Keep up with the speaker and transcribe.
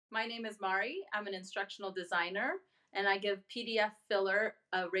My name is Mari. I'm an instructional designer, and I give pdfFiller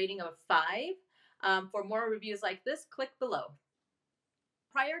a rating of 5. For more reviews like this, click below.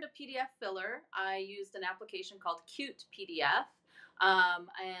 Prior to pdfFiller, I used an application called Qt PDF,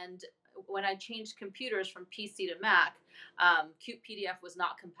 and when I changed computers from PC to Mac, Qt PDF was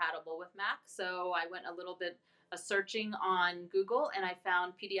not compatible with Mac, so I went a little bit searching on Google, and I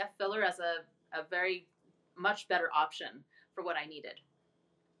found pdfFiller as a very much better option for what I needed.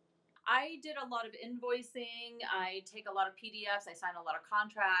 I did a lot of invoicing. I take a lot of PDFs. I sign a lot of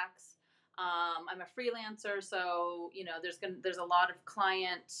contracts. I'm a freelancer, so there's a lot of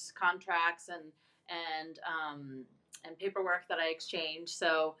client contracts and paperwork that I exchange.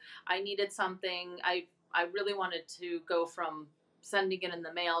 So I needed something. I really wanted to go from sending it in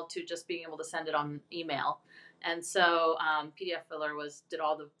the mail to just being able to send it on email. And so pdfFiller did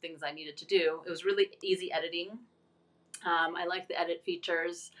all the things I needed to do. It was really easy editing. I like the edit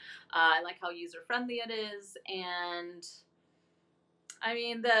features. I like how user friendly it is, and I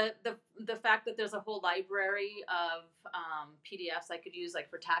mean the fact that there's a whole library of PDFs I could use, like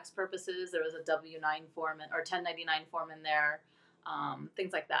for tax purposes. There was a W-9 form or 1099 form in there,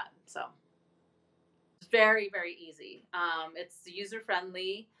 things like that. So it's very, very easy. It's user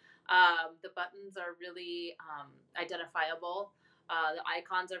friendly. The buttons are really identifiable. The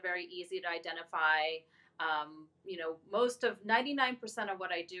icons are very easy to identify. Most of 99% of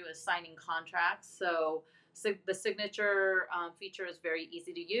what I do is signing contracts. So the signature feature is very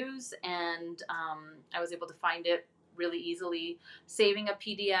easy to use, and I was able to find it really easily. Saving a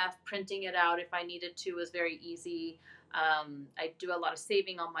PDF, printing it out if I needed to was very easy. I do a lot of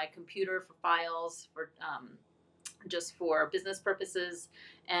saving on my computer for files for just for business purposes,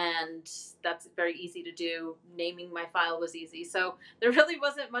 and that's very easy to do. Naming my file was easy, so there really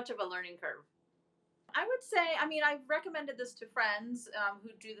wasn't much of a learning curve. I would say, I mean, I've recommended this to friends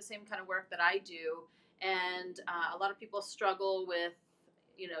who do the same kind of work that I do, and a lot of people struggle with,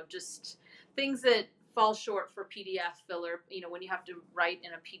 just things that fall short for pdfFiller. When you have to write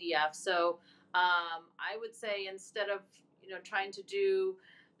in a PDF. So I would say, instead of trying to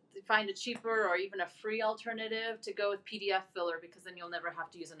find a cheaper or even a free alternative, to go with pdfFiller, because then you'll never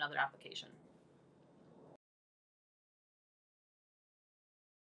have to use another application.